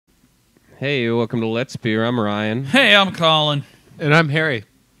Hey, welcome to Let's Beer. I'm Ryan. Hey, I'm Colin. And I'm Harry.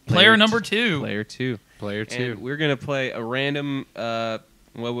 Player number 2. Player 2. Player 2. And we're going to play a random, what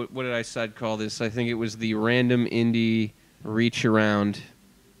did I decide to call this? I think it was the Random Indie Reach Around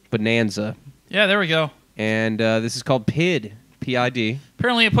Bonanza. Yeah, there we go. And this is called PID. P-I-D.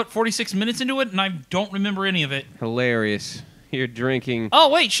 Apparently I put 46 minutes into it, and I don't remember any of it. Hilarious. You're drinking. Oh,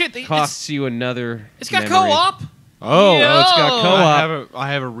 wait, shit. Costs you another It's got memory. co-op? Oh, it's got co-op.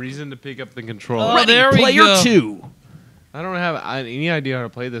 I have a reason to pick up the controller. Oh, Ready, there we Player go. 2. I don't have any idea how to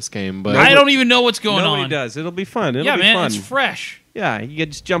play this game, but I don't even know what's going Nobody on. does. It'll be fun. It'll Yeah, be man, fun. it's fresh. Yeah, you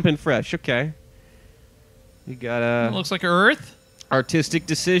can just jump in fresh. Okay. You got It looks like Earth. artistic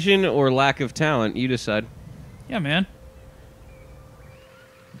decision or lack of talent. You decide. Yeah, man.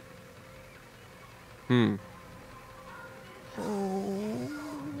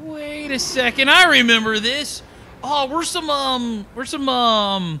 Wait a second. I remember this. Oh, we're some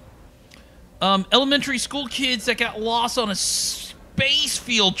elementary school kids that got lost on a space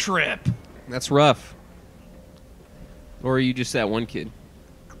field trip. That's rough. Or are you just that one kid?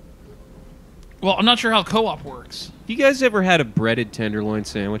 Well, I'm not sure how co-op works. You guys ever had a breaded tenderloin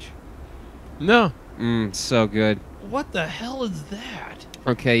sandwich? no. So good. What the hell is that?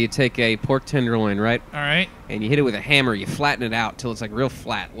 Okay, you take a pork tenderloin, right? All right. And you hit it with a hammer. You flatten it out till it's like real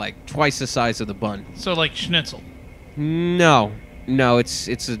flat, like twice the size of the bun. So like schnitzel. No, it's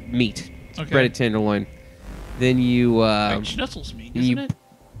a meat. It's Okay. breaded tenderloin. Then you Like schnitzel's meat, isn't it?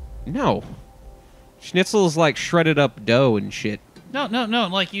 No. Schnitzel is like shredded up dough and shit. No.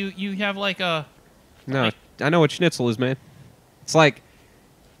 Like you have like a. No, Like- I know what schnitzel is, man. It's like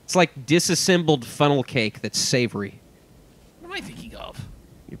disassembled funnel cake that's savory. What am I thinking of?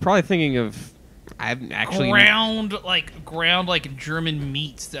 You're probably thinking of. I've actually Ground like German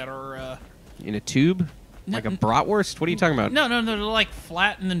meats that are. in a tube, like a bratwurst. What are you talking about? No, they're like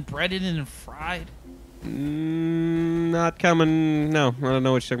flat and then breaded and then fried. Not coming. No, I don't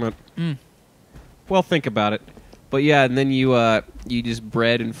know what you're talking about. Mm. Well, think about it. But yeah, and then you just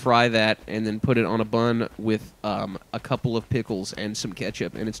bread and fry that, and then put it on a bun with a couple of pickles and some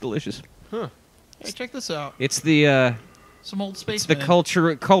ketchup, and it's delicious. Huh. Hey, check this out. It's the Some old space. it's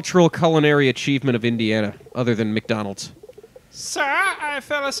the cultural culinary achievement of Indiana, other than McDonald's. Sir, I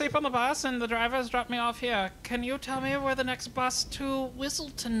fell asleep on the bus and the driver's dropped me off here. Can you tell me where the next bus to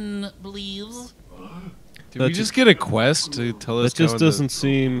Whistleton believes? Did we just get a quest to tell us? That just how the- doesn't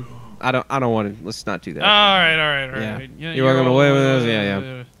seem. I don't want to. Let's not do that. All right. Yeah. You are going away with this?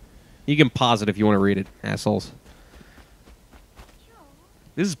 Yeah. You can pause it if you want to read it, assholes.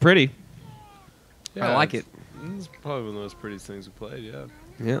 This is pretty. Yeah, I like it. This is probably one of the most prettiest things we played. Yeah.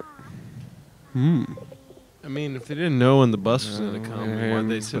 Yeah. I mean, if they didn't know when the bus was going to come, why'd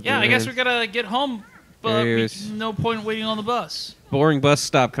they sit Yeah, there? I guess we gotta get home, but There's- no point waiting on the bus. Boring bus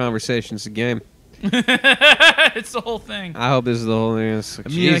stop conversations. A game. It's the whole thing. I hope this is the whole thing. mean,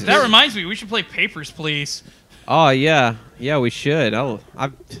 Jesus. That reminds me, we should play Papers, Please. Oh yeah, we should.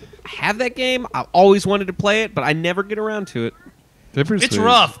 I have that game. I've always wanted to play it, but I never get around to it. Papers, It's Please.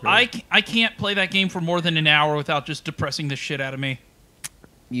 rough. I can't play that game for more than an hour without just depressing the shit out of me.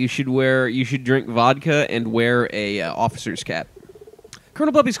 You should drink vodka and wear a officer's cap.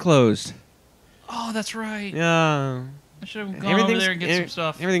 Colonel Bubby's closed. Oh, that's right. Yeah. I should have gone over there and get some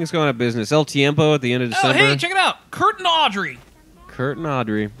stuff. Everything's going out of business. El Tiempo at the end of Oh, December. hey, check it out. Kurt and Audrey. Kurt and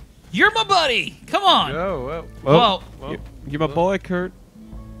Audrey. You're my buddy. Come on. Oh, Well, You're my boy, Kurt.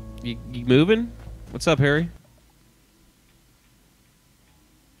 You moving? What's up, Harry?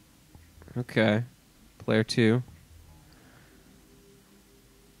 Okay. Player 2.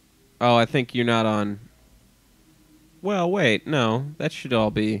 Oh, I think you're not on... Well, wait. No, that should all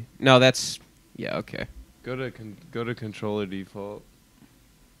be... No, that's... Yeah, okay. Go to controller default.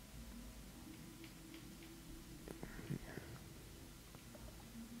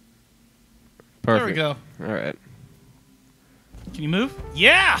 Perfect. there we go. All right. Can you move?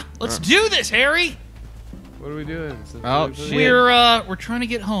 Yeah. Let's do this, Harry. What are we doing? Oh, shit. We're trying to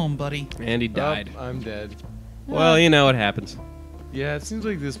get home, buddy. And he died. Oh, I'm dead. Well, you know what happens. Yeah, it seems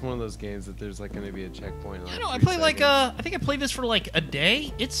like this is one of those games that there's like going to be a checkpoint. I know. I play like I think I played this for like a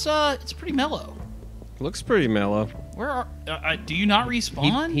day. It's pretty mellow. Looks pretty mellow. Where are? Do you not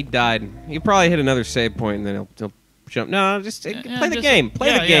respawn? He died. He probably hit another save point, and then he'll jump. No, just play the just- game. Play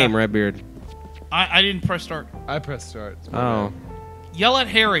yeah, the game, yeah. Redbeard. I didn't press start. I pressed start. Oh. Yell at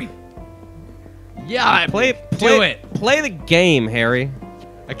Harry. Yeah, play it. Play the game, Harry.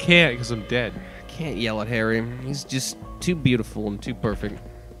 I can't because I'm dead. I can't yell at Harry. He's just too beautiful and too perfect.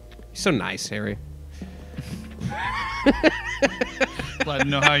 He's so nice, Harry. Glad to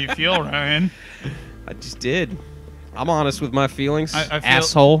know how you feel, Ryan. I just did. I'm honest with my feelings. I feel,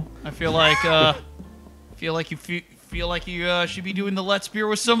 asshole. I feel like you should be doing the Let's Beer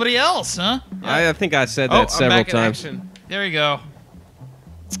with somebody else, huh? I think I said that several I'm back in times. action. There you go.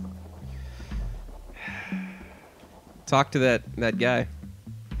 Talk to that guy.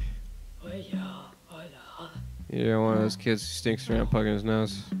 You're one of those kids who stinks around poking his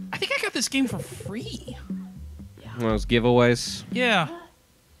nose. I think I got this game for free. One of those giveaways. Yeah.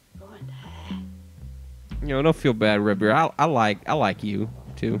 You know, don't feel bad, Red Beer. I like you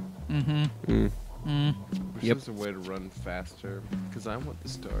too. Mm-hmm. Wish Yep. there was a way to run faster, because I want the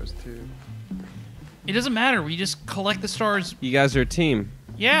stars too. It doesn't matter. We just collect the stars. You guys are a team.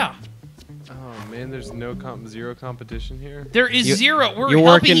 Yeah. Oh man, there's zero competition here. There is zero. We're You're helping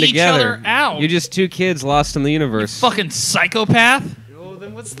working each together. other out. You're just two kids lost in the universe. Fucking psychopath. Oh,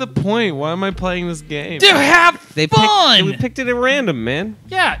 then what's the point? Why am I playing this game? To have fun. We picked it at random, man.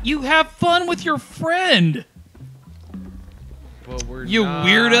 Yeah, you have fun with your friend. But we're You not,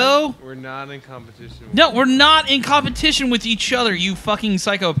 weirdo. We're not in competition. No, we're not in competition with each other, you fucking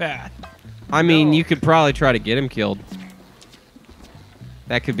psychopath. I mean, No. you could probably try to get him killed.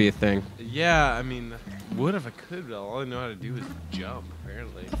 That could be a thing. Yeah, I mean, would if I could, but all I know how to do is jump,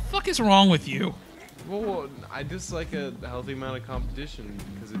 apparently. The fuck is wrong with you? Well, I just like a healthy amount of competition,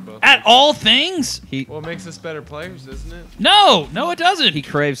 because it both... At all things? Well, it makes us better players, doesn't it? No, it doesn't. He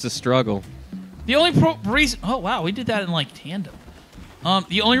craves the struggle. The only reason... Oh, wow, we did that in, like, tandem.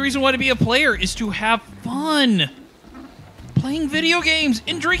 The only reason why to be a player is to have fun. Playing video games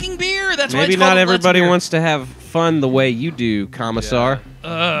and drinking beer. That's why Maybe it's called not Let's everybody Beer. I have fun the way you do, Commissar.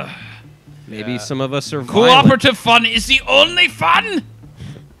 Maybe Yeah. some of us are violent. Cooperative fun is the only fun.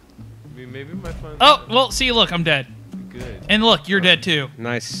 I mean, maybe my fun... Oh, well, see, look, I'm dead. Good. And look, you're dead, too.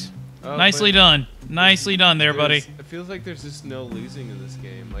 Nice. Oh, Nicely but done. Nicely done there, buddy. It feels like there's just no losing in this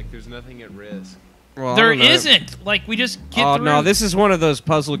game. Like, there's nothing at risk. Well, I There don't know. isn't. Like, we just get Oh through. no, this is one of those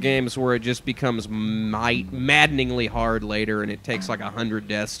puzzle games where it just becomes maddeningly hard later, and it takes like 100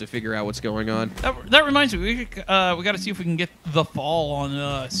 deaths to figure out what's going on. That reminds me, we got to see if we can get The Fall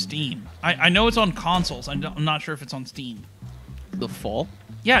on Steam. I know it's on consoles. I'm not sure if it's on Steam. The Fall?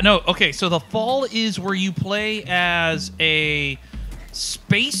 Yeah, no. Okay, so The Fall is where you play as a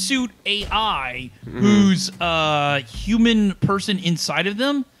spacesuit AI whose human person inside of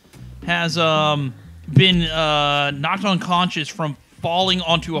them has been knocked unconscious from falling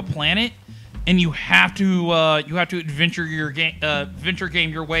onto a planet, and you have to adventure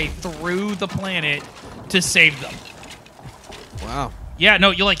game your way through the planet to save them. Wow. Yeah,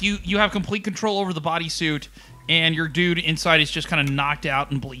 no, you have complete control over the bodysuit, and your dude inside is just kind of knocked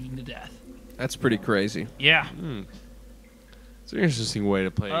out and bleeding to death. That's pretty crazy. Yeah. It's an interesting way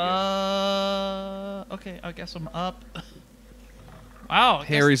to play a game. Okay, I guess I'm up. Wow. I guess-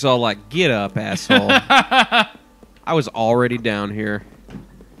 Harry's all like, "Get up, asshole." I was already down here.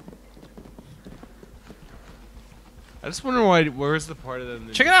 I just wonder where's the part of them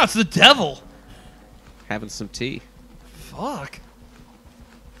that... Check it out, it's the devil. Having some tea. Fuck.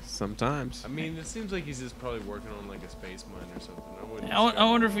 Sometimes. I mean, it seems like he's just probably working on like a space mine or something. I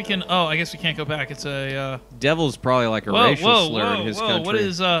wonder if we can. Oh, I guess we can't go back. It's a. Devil's probably like a racial slur in his country. What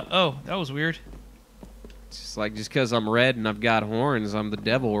is? Oh, that was weird. It's like, just because I'm red and I've got horns, I'm the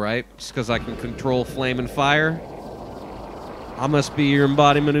devil, right? Just because I can control flame and fire, I must be your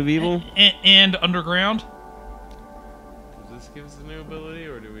embodiment of evil. And underground. Does this give us a new ability,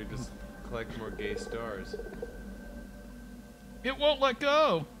 or do we just collect more gay stars? It won't let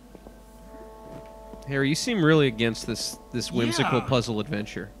go. Harry, you seem really against this whimsical Yeah. puzzle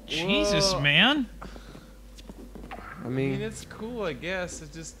adventure. Jesus, Whoa. man. I I mean, mean, it's cool, I guess.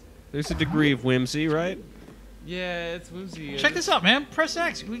 It's just... there's a degree of whimsy, right? Yeah, it's whimsy. Check this out, man. Press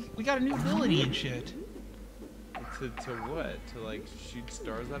X. We got a new ability and shit. To what? To, like, shoot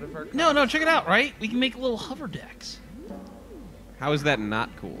stars out of our... No, check it out, right? We can make little hover decks. How is that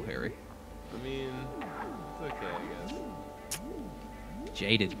not cool, Harry? I mean, it's okay, I guess.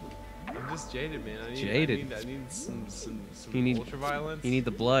 Jaded. I'm just jaded, man. I need some You need- ultra-violence. You need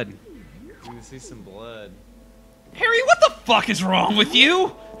the blood. I need to see some blood. Harry, what the fuck is wrong with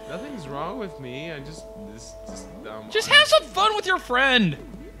you? Nothing's wrong with me. I just Just have some fun with your friend.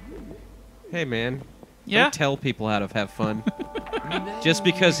 Hey, man. Yeah? Don't tell people how to have fun. Just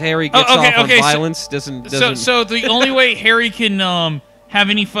because Harry gets okay, off on okay, so- violence doesn't. So the only way Harry can have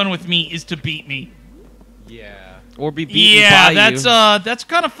any fun with me is to beat me. Yeah. or be beaten by you. That's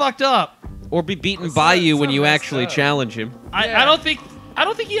kind of fucked up. Or be beaten by you when you actually up. challenge him. I don't think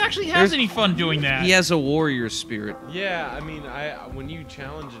he actually has any fun doing that. He has a warrior spirit. Yeah, I mean, when you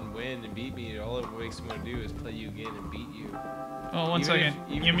challenge and win and beat me, all it makes me want to do is play you again and beat you. Oh, one Even second.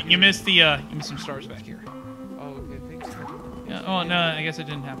 if- even if You missed some stars back here. Oh, okay, Yeah, oh no, I guess it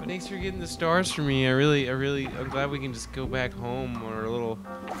didn't happen. Thanks for getting the stars for me. I'm glad we can just go back home on our little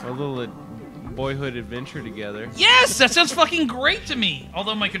boyhood adventure together. Yes, that sounds fucking great to me.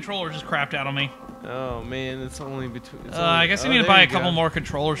 Although my controller just crapped out on me. Oh man, it's only between. I guess I need to buy a couple more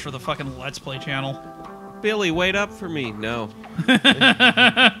controllers for the fucking Let's Play channel. Billy, wait up for me. No.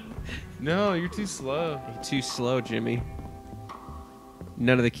 No, you're too slow. You're too slow, Jimmy.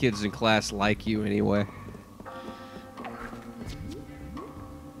 None of the kids in class like you anyway.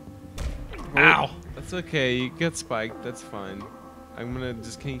 Ow. That's okay. You get spiked. That's fine. I'm gonna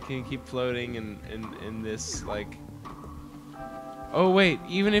just can keep floating in this like. Oh wait,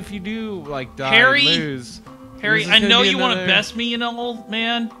 even if you do like die Harry? and lose. Harry, there's I just know gonna be you want to another- best me,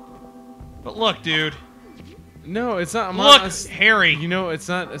 man. But look, dude. No, it's not. Look, Harry. You know, it's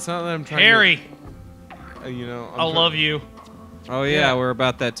not. It's not that I'm trying. Harry, You know. I love you. Oh yeah, we're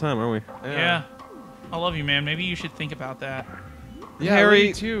about that time, aren't we? Yeah. I love you, man. Maybe you should think about that. Yeah, Harry,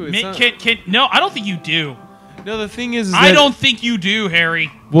 me too. It's not, No, I don't think you do. no, the thing is I that- don't think you do,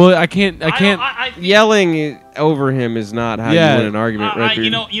 Harry. Well, I can't. I can't. Yelling over him is not how Yeah. you win an argument,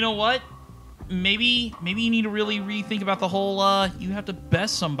 Redbeard. You know what? Maybe you need to really rethink about the whole. You have to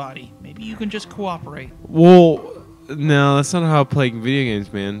best somebody. Maybe you can just cooperate. Well, no, that's not how I play video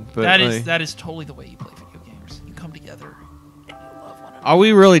games, man. But That is totally the way you play video games. You come together and you love one another. Are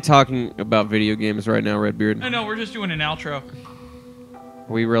we really talking about video games right now, Redbeard? I know we're just doing an outro.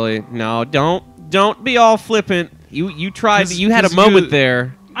 We really? No, don't be all flippant. You tried. You had a 'cause moment you-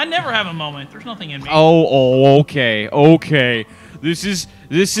 there. I never have a moment. There's nothing in me. Okay.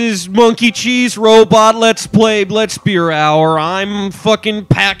 This is Monkey Cheese Robot Let's Play Let's Beer Hour. I'm fucking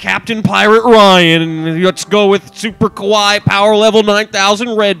Captain Pirate Ryan, and let's go with Super Kawaii Power Level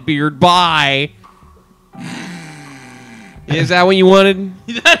 9000 Redbeard. Bye. Is that what you wanted?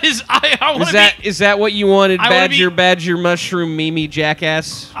 That is. I want to be. Is that what you wanted? I wanna be- Badger, Mushroom, Mimi,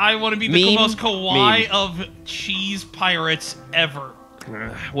 Jackass. I want to be the Meme? most kawaii Meme. of cheese pirates ever.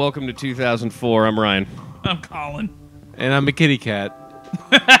 Welcome to 2004. I'm Ryan. I'm Colin. And I'm a kitty cat.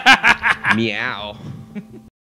 Meow.